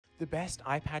The best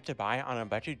iPad to buy on a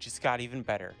budget just got even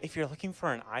better. If you're looking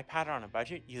for an iPad on a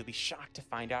budget, you'll be shocked to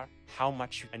find out how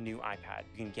much a new iPad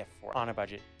you can get for on a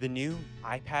budget. The new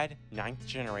iPad 9th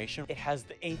generation, it has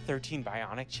the A13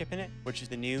 Bionic chip in it, which is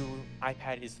the new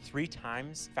iPad is 3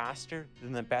 times faster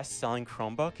than the best-selling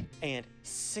Chromebook and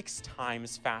 6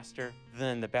 times faster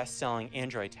than the best-selling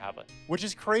Android tablet, which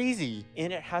is crazy.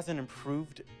 And it has an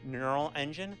improved neural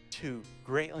engine to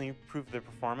greatly improve the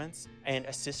performance and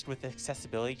assist with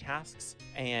accessibility tasks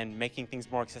and making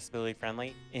things more accessibility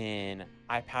friendly in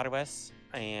iPadOS,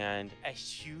 and a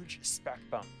huge spec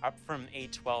bump up from the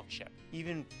A12 chip,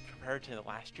 even compared to the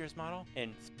last year's model.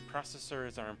 And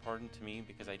processors are important to me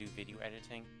because I do video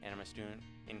editing and I'm a student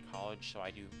in college, so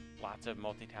I do lots of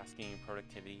multitasking,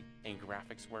 productivity, and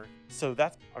graphics work. So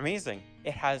that's amazing.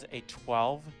 It has a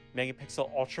 12 megapixel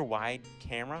ultra wide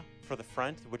camera for the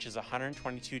front, which is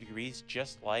 122 degrees,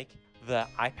 just like the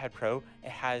iPad Pro. It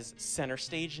has center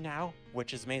stage now,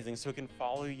 which is amazing. So it can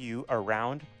follow you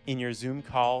around in your Zoom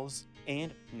calls.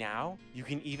 And now you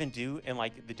can even do, in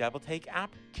like the Double Take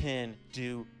app, can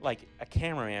do like a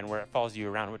cameraman where it follows you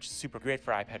around, which is super great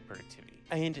for iPad productivity.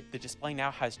 And the display now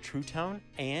has True Tone,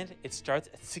 and it starts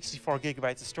at 64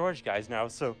 gigabytes of storage, guys, now.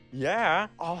 So yeah,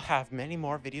 I'll have many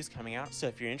more videos coming out. So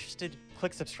if you're interested,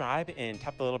 click subscribe and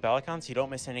tap the little bell icon so you don't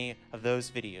miss any of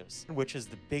those videos. Which is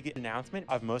the big announcement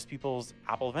of most people's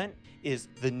Apple event is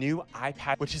the new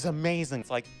iPad, which is amazing. It's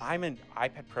like, I'm an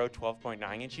iPad Pro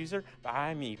 12.9 inch user, but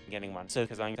I'm even getting one. So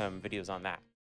because I'm some videos on that.